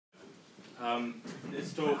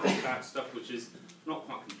This talk is about stuff which is not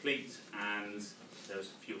quite complete, and there's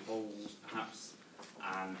a few holes perhaps,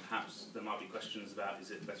 and perhaps there might be questions about is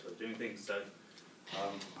it the best way of doing things. So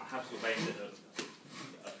I have sort of aimed at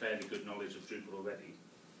a fairly good knowledge of Drupal already.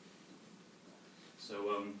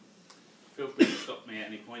 So feel free to stop me at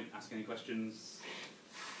any point, ask any questions.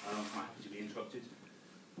 I'm quite happy to be interrupted.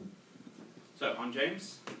 So I'm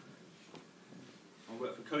James. I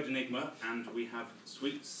work for Code Enigma, and we have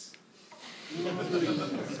sweets. So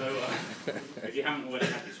if you haven't already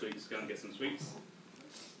had your sweets, go and get some sweets.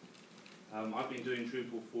 I've been doing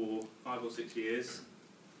Drupal for 5 or 6 years,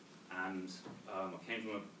 and I came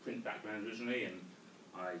from a print background originally, and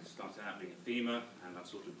I started out being a themer, and I've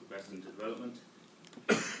sort of progressed into development.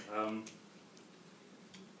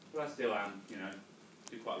 But I still am,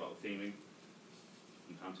 do quite a lot of theming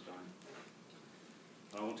from time to time.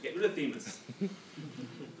 I want to get rid of themers.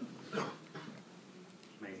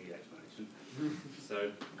 Mainly the explanation.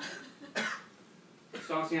 So,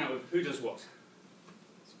 starting out with who does what.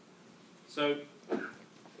 So,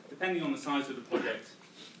 depending on the size of the project,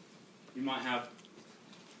 you might have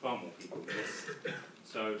far more people for this.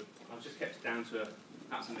 So, I've just kept it down to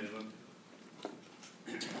perhaps a minimum.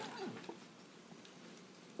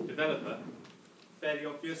 Developer, fairly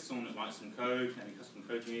obvious, someone that writes some code, any custom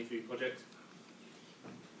code you need for your project.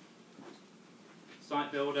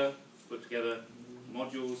 Site builder, put together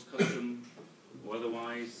modules, custom or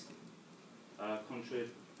otherwise, contrib,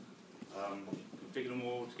 configure them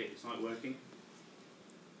all to get your site working.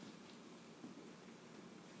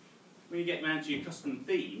 When you get around to your custom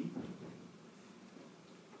theme,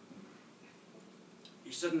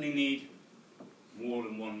 you suddenly need more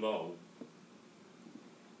than one role.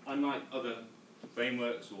 Unlike other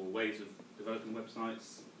frameworks or ways of developing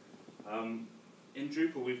websites, in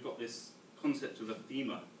Drupal we've got this concept of a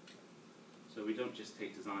themer. So we don't just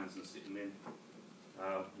take designs and stick them in.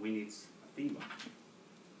 We need a themer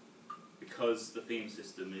because the theme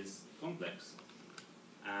system is complex,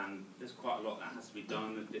 and there's quite a lot that has to be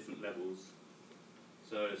done at different levels.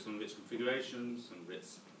 So some of it's configuration, some of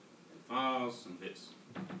it's files, some of it's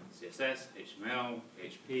CSS, HTML,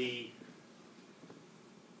 PHP.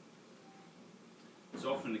 It's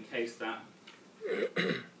often the case that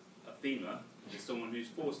a themer is someone who's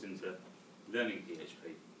forced into learning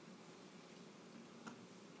PHP.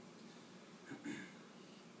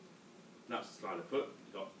 That's the slide I put.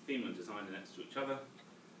 You've got theme and designer next to each other.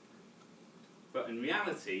 But in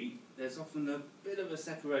reality, there's often a bit of a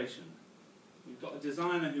separation. You've got a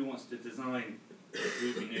designer who wants to design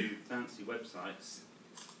really new, fancy websites,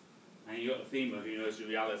 and you've got a themer who knows the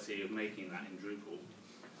reality of making that in Drupal.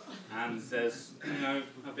 And there's,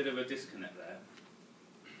 a bit of a disconnect there.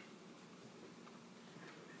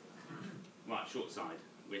 Right, short side.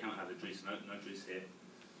 We haven't had a Dries note, no Dries here.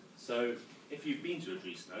 So, if you've been to a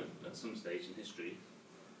Dries note at some stage in history,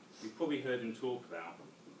 you've probably heard him talk about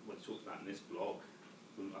what he talked about in this blog,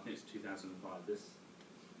 from, I think it's 2005, this.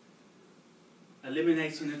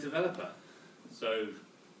 Eliminating a developer. So,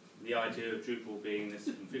 the idea of Drupal being this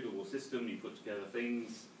configurable system, you put together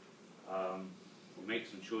things, you make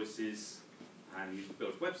some choices, and you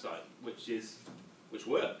build a website, which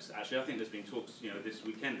works. Actually, I think there's been talks, this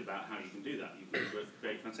weekend about how you can do that. You can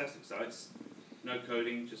create fantastic sites, no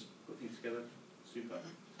coding, just put things together, super.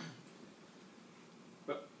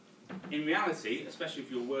 But in reality, especially if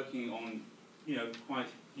you're working on, quite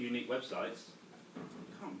unique websites,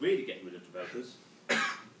 you can't really get rid of developers.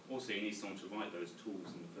 Also, you need someone to write those tools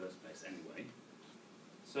in the first place anyway.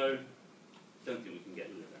 So, don't think we can get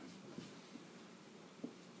rid of them.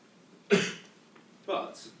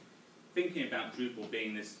 But, thinking about Drupal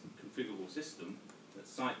being this configurable system that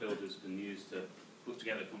site builders can use to put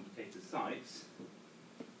together complicated sites,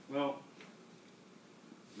 well,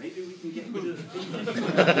 maybe we can get rid of the theme.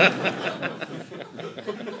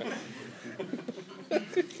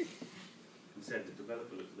 Instead, the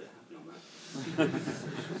developer looks a bit happy on that.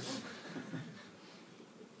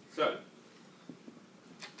 So,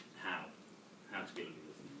 how to get rid of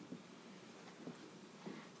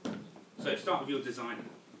it? So, start with your designer.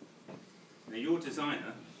 Now, your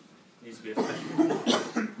designer needs to be a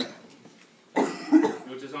specialist.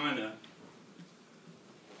 Your designer,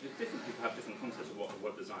 different people have different concepts of what a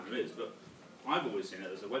web designer is, but I've always seen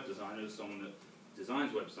it as a web designer as someone that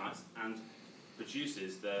designs websites and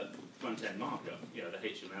produces the front-end markup, the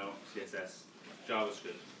HTML, CSS,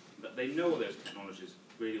 JavaScript. But they know all those technologies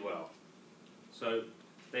really well. So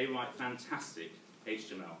they write fantastic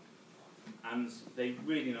HTML, and they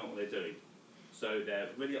really know what they're doing. So they're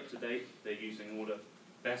really up to date, they're using all the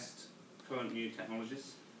best current new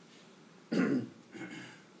technologies.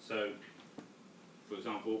 So, for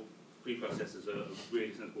example, preprocessors are a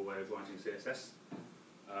really simple way of writing CSS.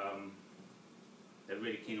 They're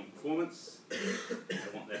really keen on performance. They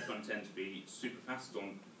want their front end to be super fast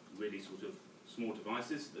on really sort of small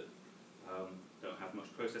devices that don't have much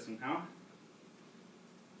processing power.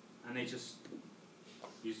 And they just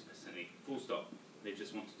use essentially full stop. They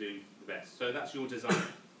just want to do the best. So that's your design.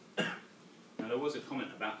 Now there was a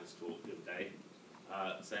comment about this talk the other day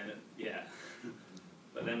saying that, yeah,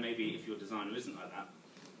 but then maybe if your designer isn't like that,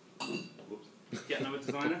 whoops, get another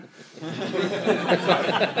designer.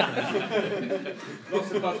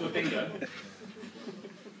 Lots of buzzword bingo.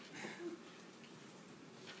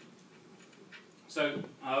 So,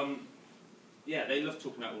 yeah, they love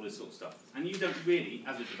talking about all this sort of stuff. And you don't really,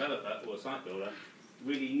 as a developer or a site builder,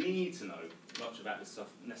 really need to know much about this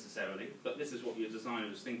stuff necessarily, but this is what your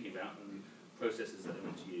designer is thinking about and processes that they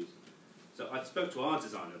want to use. So I spoke to our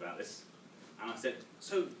designer about this, and I said,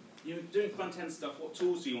 so you're doing front-end stuff, what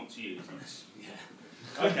tools do you want to use?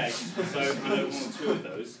 Yeah. Okay, so I know one or two of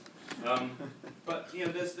those. But you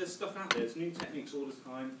know, there's stuff out there, there's new techniques all the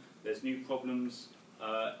time, there's new problems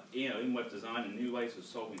you know, in web design and new ways of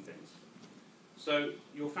solving things. So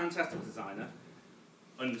your fantastic designer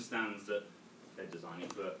understands that they're designing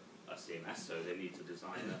for a CMS, so they need to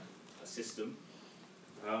design a system.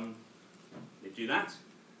 They do that,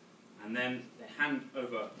 and then they hand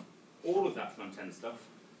over all of that front-end stuff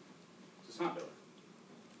to Site Builder.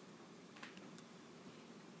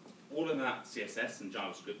 All of that CSS and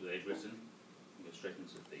JavaScript that they've written, you go straight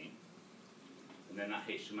into the theme. And then that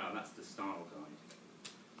HTML, that's the style guide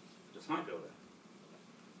to Site Builder.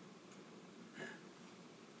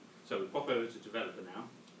 So we pop over to Developer now.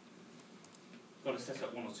 Got to set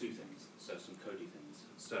up one or two things, so some codey things.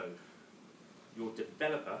 So your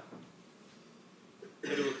developer,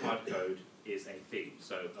 bit of required code is a theme.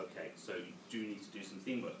 So okay, so you do need to do some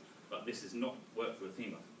theme work, but this is not work for a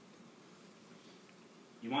themer.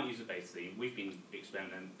 You might use a base theme. We've been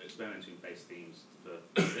experimenting with base themes for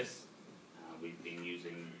this. We've been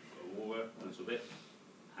using Aurora a little bit,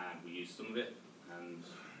 and we used some of it, and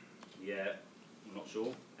yeah, I'm not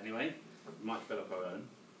sure. Anyway, we might develop our own.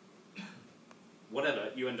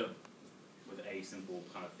 Whatever, you end up with a simple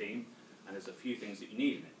kind of theme, and there's a few things that you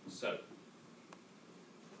need in it. So,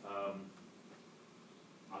 I'll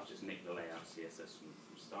just nick the layout CSS from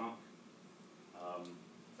Stark.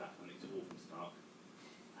 That kind of all from Stark.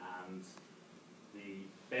 And the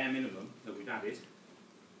bare minimum that we've added,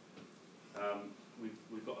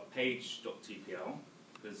 we've got a page.tpl,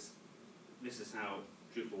 because this is how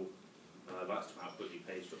Drupal likes to output you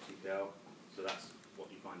page.tpl, so that's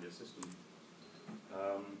what you find in a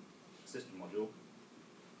system module.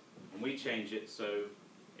 And we change it so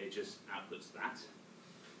it just outputs that.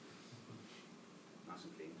 Nice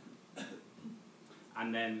and clean.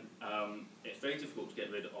 And then it's very difficult to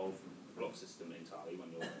get rid of the block system entirely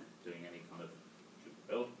when you're doing any kind of Drupal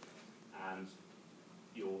build. And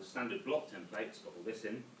your standard block template's got all this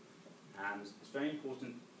in, and it's very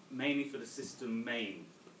important mainly for the system main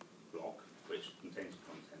block, which contains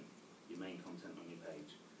content, your main content on your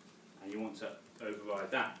page. And you want to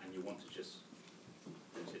override that, and you want to just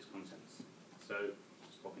print its contents. So,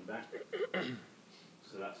 just popping back.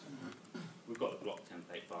 So that's, we've got the block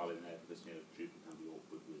template file in there because, you know, Drupal can be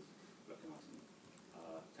awkward with recognising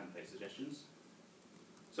template suggestions.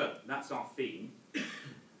 So that's our theme,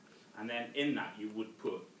 and then in that you would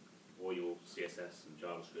put all your CSS and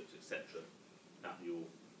JavaScript, etc., that your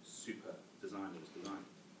super designer has designed.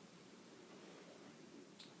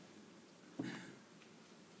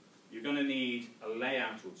 You're going to need a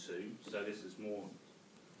layout or two, so this is more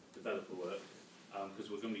developer work, because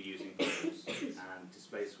we're going to be using bubbles and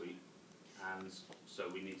display suite, and so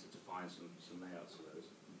we need to define some layouts for those.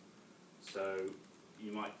 So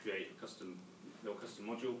you might create a little custom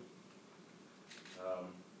module,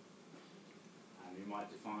 and you might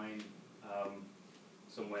define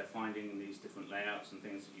somewhere finding these different layouts and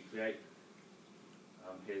things that you create.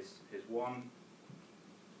 Here's one,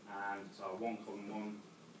 and it's our one column one,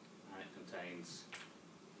 and it contains,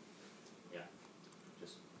 yeah,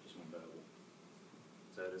 just one variable.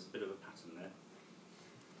 So there's a bit of a pattern there.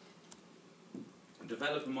 A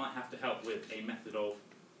developer might have to help with a method of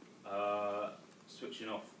switching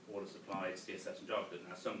off order supplied CSS and JavaScript.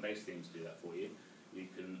 Now some base themes do that for you. You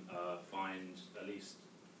can find at least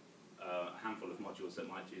a handful of modules that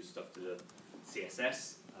might do stuff to the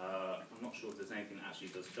CSS. I'm not sure if there's anything that actually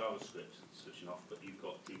does JavaScript switching off, but you've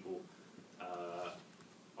got Drupal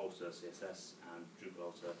Alter CSS and Drupal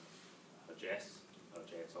Alter JS,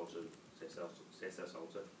 JS Alter, CSS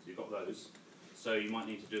Alter. So you've got those. So you might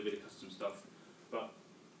need to do a bit of custom stuff, but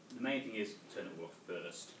the main thing is turn it off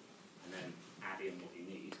first, and then add in what you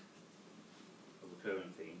need.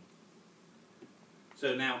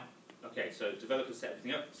 So now, okay, so developers set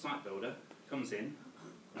everything up, site builder comes in,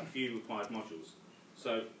 a few required modules.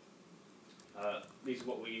 So these are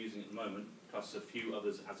what we're using at the moment, plus a few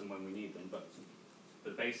others as and when we need them, but the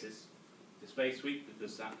basis, display suite,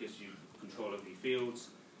 because that gives you control over your fields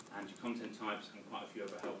and your content types and quite a few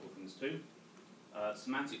other helpful things too.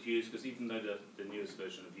 Semantic views, because even though the newest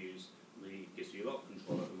version of views really gives you a lot of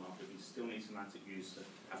control over the market, we still need semantic views to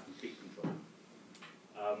have complete control.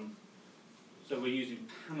 So we're using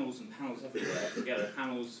panels and panels everywhere together,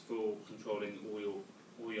 panels for controlling all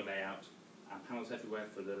your layout, and panels everywhere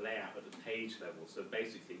for the layout at the page level. So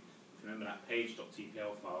basically, if you remember that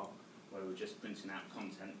page.tpl file where we're just printing out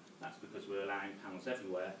content, that's because we're allowing panels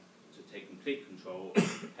everywhere to take complete control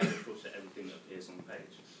of header, footer, everything that appears on the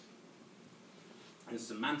page. And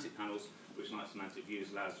semantic panels, which like semantic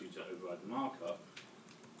views allows you to override the markup,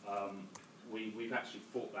 we've actually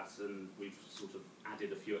forked that and we've sort of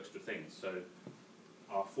added a few extra things. So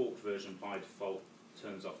our forked version by default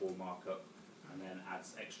turns off all markup and then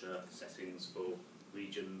adds extra settings for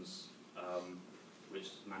regions,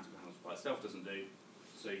 which semantic panels by itself doesn't do,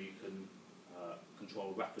 so you can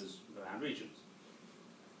control wrappers around regions.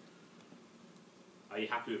 Are you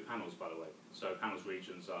happy with panels, by the way? So panels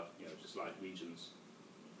regions are, just like regions.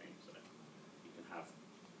 So you can have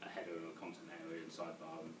a header and a content area and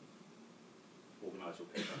sidebar and organise your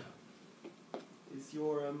page like that. Is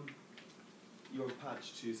your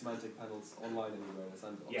patch to semantic panels online anywhere in the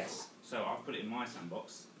sandbox? Yes. So I've put it in my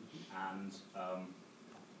sandbox, and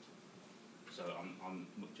so I'm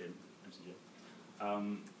Jim, MC Jim,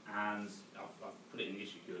 and I've put it in the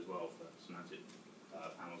issue queue as well for semantic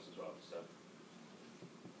panels as well.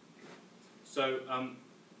 So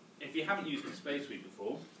if you haven't used Display Suite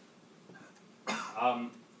before,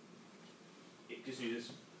 it gives you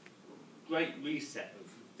this great reset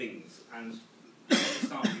of things, and you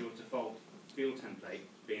start with your default field template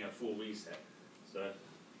being a full reset. So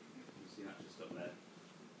you can see that just up there.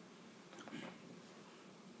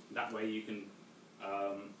 That way you can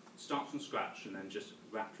start from scratch and then just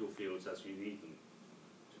wrap your fields as you need them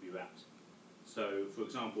to be wrapped. So for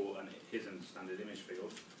example, and here's a standard image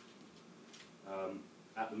field.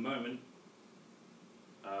 At the moment,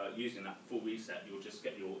 using that full reset, you'll just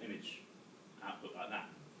get your image output like that,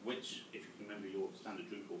 which, if you can remember your standard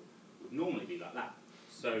Drupal, would normally be like that.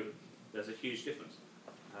 So there's a huge difference.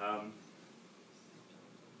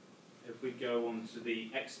 If we go on to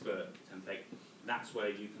the expert template, that's where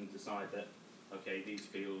you can decide that, okay, these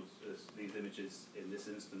fields, these images in this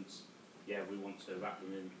instance, yeah, we want to wrap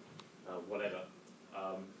them in whatever,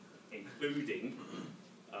 including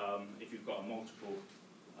if you've got a multiple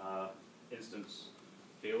instance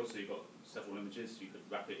field, so you've got several images, you could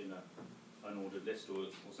wrap it in an unordered list or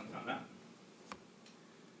something like that.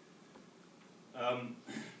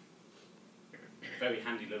 Very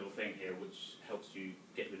handy little thing here which helps you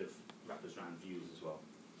get rid of wrappers around views as well.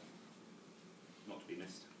 Not to be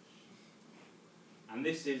missed. And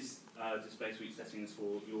this is Display Suite settings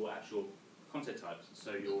for your actual content types.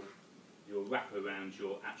 So your wrapper around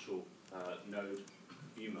your actual node,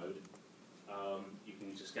 view mode, you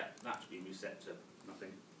can just get that to be reset to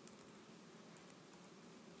nothing.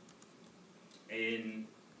 In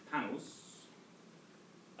panels,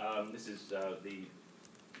 this is the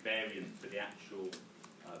variant for the actual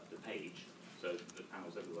the page, so the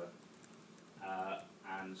panels everywhere.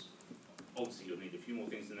 And obviously you'll need a few more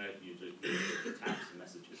things in there. You do tabs and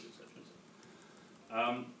messages,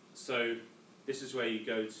 etc. So this is where you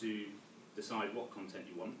go to decide what content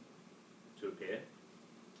you want to appear.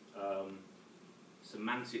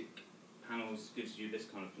 Semantic panels gives you this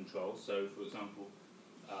kind of control. So for example,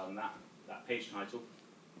 that page title,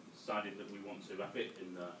 decided that we want to wrap it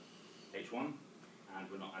in H1, and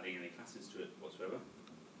we're not adding any classes to it whatsoever.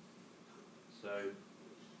 So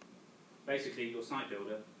basically your site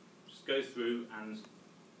builder just goes through and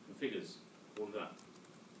configures all of that.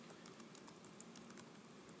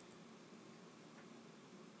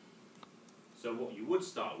 So what you would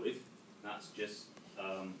start with, that's just,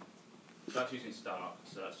 that's using start,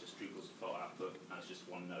 so that's just Drupal's default output, that's just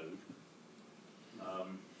one node.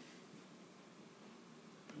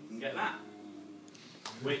 You can get that,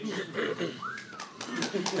 which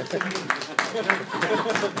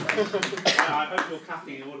I hope you're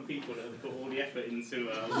clapping all the people that have put all the effort into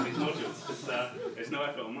all these modules, because there's no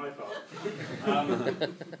effort on my part.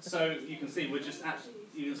 So you can see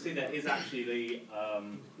you can see there is actually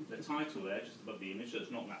the title there just above the image, so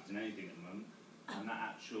it's not wrapped in anything at the moment, and that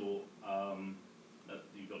actual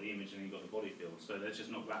you've got the image and you've got the body field, so they're just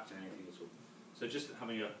not wrapped in anything at all. So just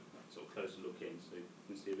having a sort of closer look in, so you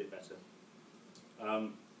can see a bit better.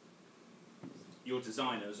 your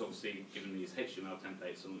designer has obviously given these HTML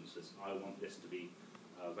templates and says, I want this to be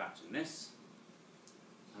wrapped in this.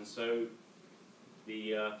 And so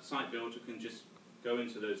the site builder can just go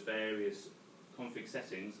into those various config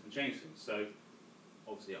settings and change things. So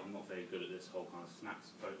obviously I'm not very good at this whole kind of snaps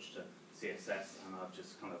approach to CSS, and I've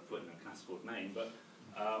just kind of put in a class called name, but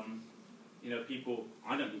you know, people,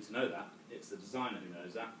 I don't need to know that, it's the designer who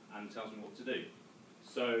knows that and tells me what to do.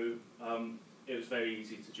 So it was very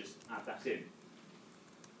easy to just add that in.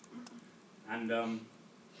 And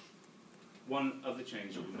one other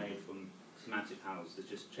change that we made from semantic panels is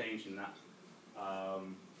just changing that.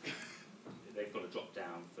 They've got a drop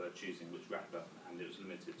down for choosing which wrapper, and it was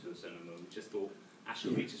limited to a certain number. We just thought,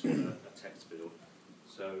 actually, we just want a text field.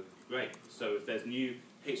 So great. So if there's new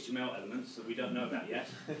HTML elements that we don't know about yet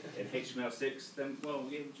in HTML6, then well,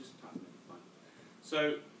 yeah, we'll just type them in. Fine.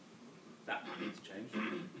 So that might need to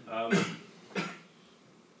change.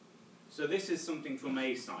 So this is something from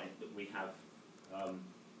a site that we have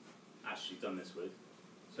actually done this with.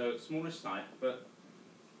 So smallish site, but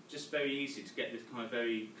just very easy to get this kind of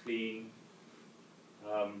very clean,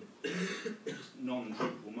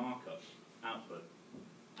 non-Drupal markup output.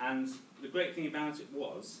 And the great thing about it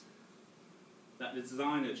was that the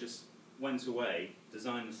designer just went away,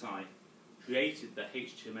 designed the site, created the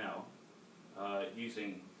HTML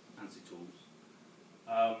using fancy tools,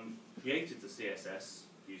 created the CSS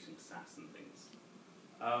using Sass and things,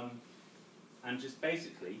 and just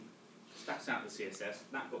basically spat out the CSS,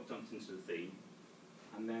 that got dumped into the theme,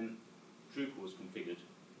 and then Drupal was configured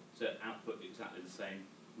to output exactly the same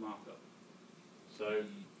markup. So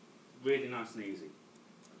really nice and easy.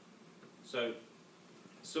 So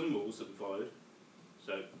some rules that we followed.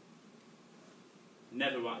 So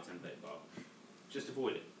never write a template file. Just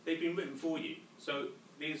avoid it. They've been written for you. So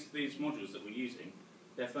these modules that we're using,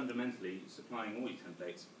 they're fundamentally supplying all your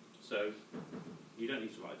templates. So you don't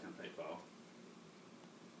need to write a template file.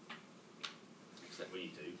 Except when you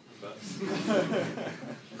do. But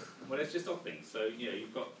well, it's just odd things. So you know,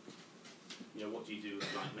 you've got, you know, what do you do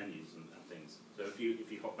with like menus and things. So if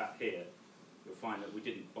you hop back here, you'll find that we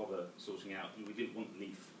didn't bother sorting out. We didn't want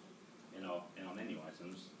leaf in our menu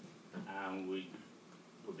items, and we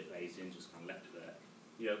were a bit lazy and just kind of left it there.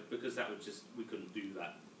 You know, because that would just, we couldn't do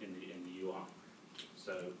that in the UI,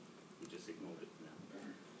 so we just ignored it for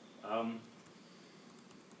now.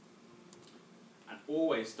 And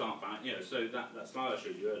always start by, you know, so that slide I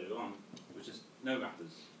showed you earlier on was just no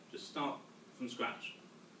wrappers. Just start from scratch,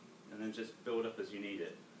 and then just build up as you need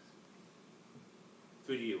it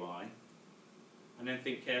through the UI, and then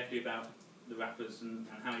think carefully about the wrappers and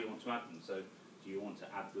how you want to add them. So do you want to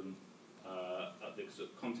add them at the sort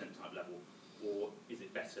of content type level, or is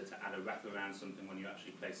it better to add a wrapper around something when you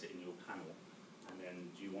actually place it in your panel? And then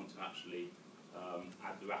do you want to actually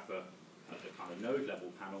add the wrapper at the kind of node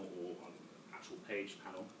level panel or on actual page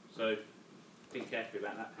panel? So think carefully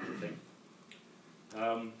about that kind of thing.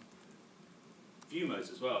 View modes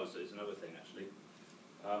as well is another thing actually.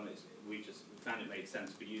 We found it made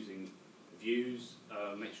sense for using views.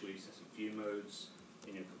 Make sure you set up view modes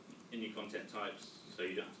in your content types, so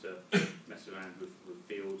you don't have to mess around with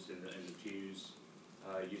fields in the views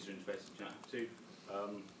user interface if you don't have to.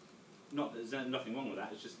 There's nothing wrong with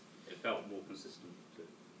that. It's just it felt more consistent to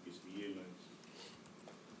use view modes.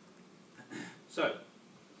 So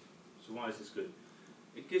why is this good?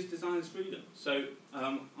 It gives designers freedom. So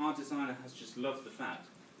our designer has just loved the fact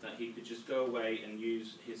that he could just go away and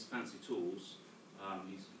use his fancy tools.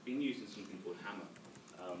 He's been using something called Hammer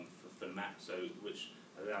for the Mac, so which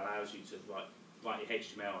allows you to write your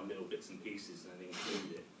HTML in little bits and pieces and then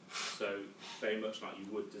include it. So very much like you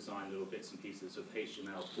would design little bits and pieces of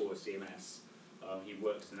HTML for a CMS, he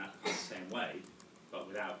works in that kind of same way, but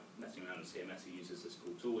without messing around with CMS. He uses this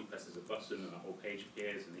cool tool. He presses a button and a whole page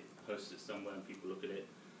appears, and he posts it somewhere and people look at it,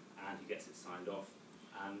 and he gets it signed off,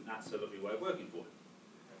 and that's a lovely way of working for him.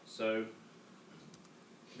 So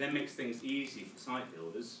then makes things easy for site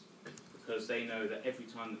builders, because they know that every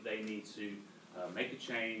time that they need to make a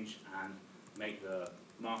change and make the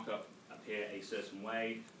markup appear a certain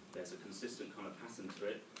way, there's a consistent kind of pattern to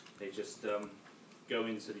it. They just go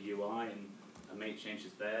into the UI and make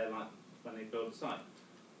changes there, like when they build a site.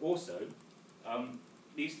 Also,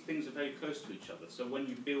 these things are very close to each other, so when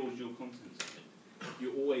you build your content setting,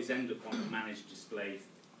 you always end up on the managed display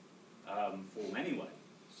form anyway.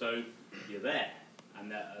 So you're there,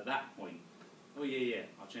 and at that point, oh yeah,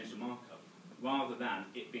 I'll change the markup, rather than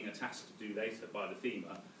it being a task to do later by the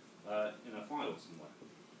themer in a file somewhere.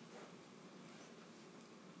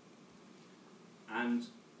 And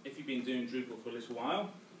if you've been doing Drupal for a little while,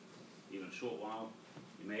 even a short while,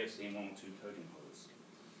 you may have seen one or two coding holes.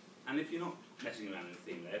 And if you're not messing around in the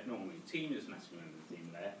theme layer, if no one on your team is messing around in the theme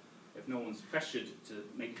layer, if no one's pressured to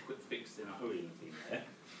make a quick fix in a hurry in the theme layer,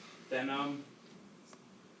 then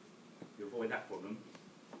you avoid that problem.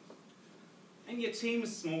 And your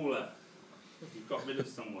team's smaller. You've got rid of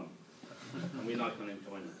someone. And we like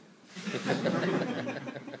unemployment.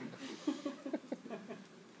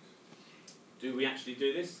 Do we actually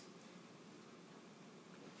do this?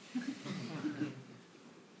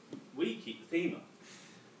 We keep the theme up.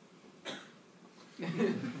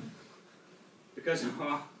 Because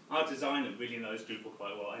our designer really knows Drupal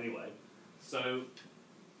quite well anyway. So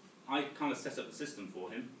I kind of set up the system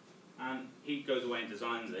for him, and he goes away and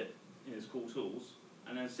designs it in his cool tools,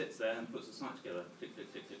 and then sits there and puts the site together. Click,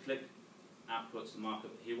 click, click, click, click. Outputs the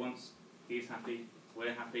markup that he wants. He's happy.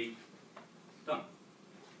 We're happy. Done.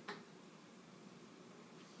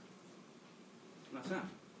 And that's that.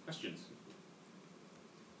 Questions?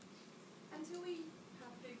 Until we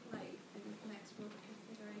have Drupal 8 and we can export the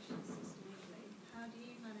configuration system easily, how do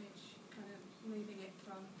you manage kind of moving it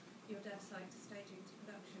from your dev site to staging to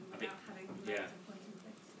production without having loads of point and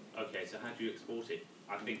clicks? Okay, so how do you export it?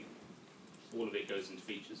 I think all of it goes into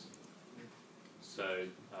features.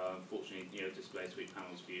 So fortunately, display suite,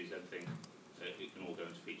 panels, views, everything, it can all go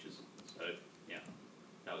into features. So yeah,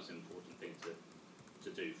 that was an important thing to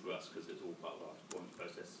do for us because it's all part of our deployment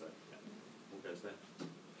process. So yeah, all goes there.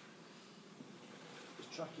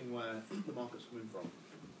 Just tracking where the markup's coming from.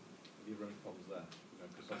 Have you run into problems there?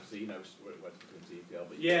 Because obviously where it's coming to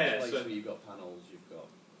EPL, but where you've got panels, you've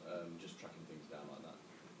got just tracking things down like that.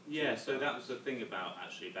 Yeah, so that was the thing about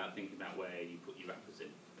thinking about where you put your wrappers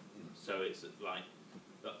in. So it's like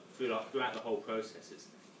throughout the whole process, it's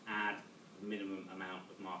add the minimum amount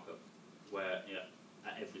of markup where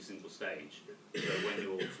at every single stage. So when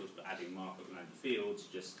you're sort of adding markup around the fields,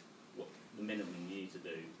 just what the minimum you need to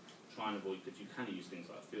do. Try and avoid, because you can use things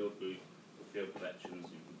like field group or field collections.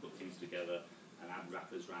 You can put things together and add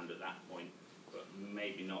wrappers around at that point, but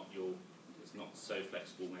maybe not it's not so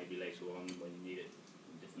flexible. Maybe later on when you need it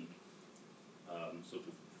in different sort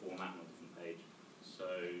of format on a different page. So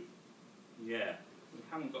yeah, we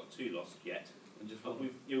haven't got too lost yet. And just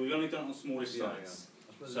we've only done it on smallest sites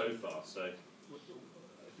so far. So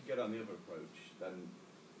if you go down the other approach, then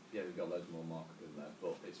we've got loads more markup in there,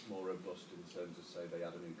 but it's more robust in terms of, say, they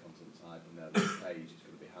add a new content type and their page is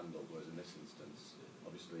going to be handled, whereas in this instance,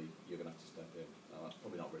 obviously, you're going to have to step in. Now, that's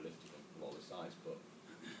probably not realistic on a lot of the sites, but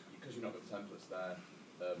because you've not got the templates there,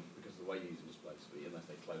 because of the way you use a display suite, unless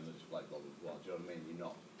they clone the display blog as well, do you know what I mean?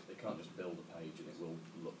 They can't just build a page and it will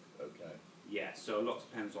look okay. Yeah, so a lot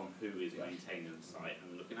depends on who is maintaining the site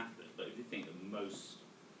and looking after it. But if you think that most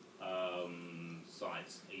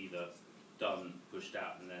sites either done, pushed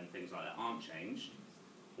out, and then things like that aren't changed,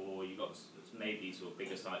 or you've got maybe sort of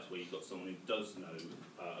bigger sites where you've got someone who does know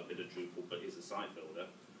a bit of Drupal but is a site builder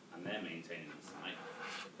and they're maintaining the site,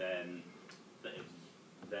 then that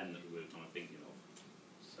we're kind of thinking of.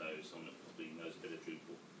 So someone that probably knows a bit of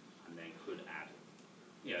Drupal and then could add,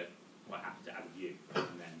 quite happy to add a view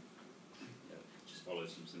and then just follow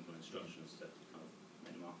some simple instructions to kind of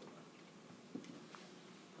make the markup.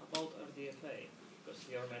 About RDFA, because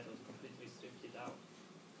your method completely stripped it out.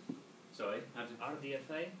 Sorry?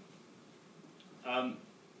 RDFA?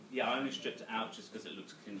 Yeah, I only stripped it out just because it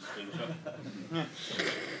looks a clean screenshot.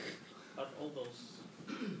 But all those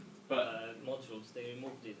modules, they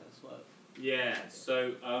removed it as well. Yeah,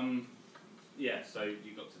 so so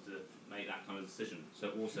you got to make that kind of decision.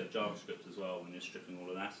 So also JavaScript as well, when you're stripping all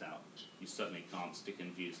of that out, you suddenly can't stick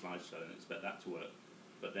in Vue slideshow and expect that to work.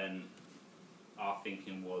 But then our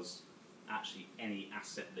thinking was actually any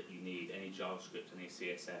asset that you need, any JavaScript, any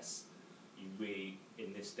CSS, you really,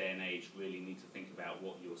 in this day and age, really need to think about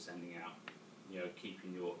what you're sending out.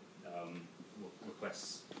 Keeping your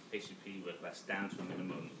requests, HTTP requests down to a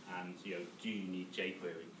minimum, and do you need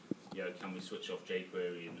jQuery? Can we switch off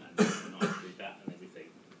jQuery and not include that and everything?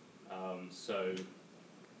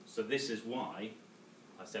 So this is why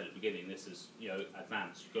I said at the beginning, this is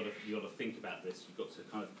advanced. You've got to think about this. You've got to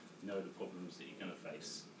kind of know the problems that you're going to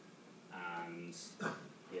face, and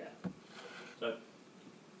so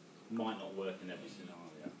might not work in every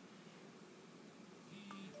scenario.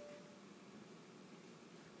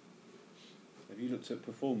 Have you looked at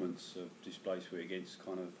performance of display suite against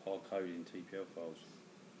kind of hard coding TPL files?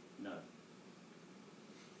 No.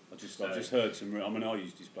 I just heard some. I mean, I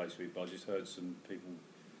use display suite, but I just heard some people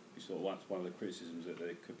who sort of that's one of the criticisms that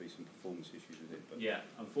there could be some performance issues with it. But yeah,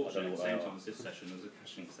 unfortunately, at the same time as this session, there was a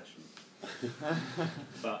caching session.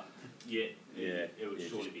 But it would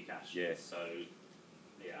surely be cached. Yeah. So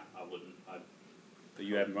I wouldn't. But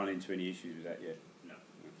you haven't run into any issues with that yet?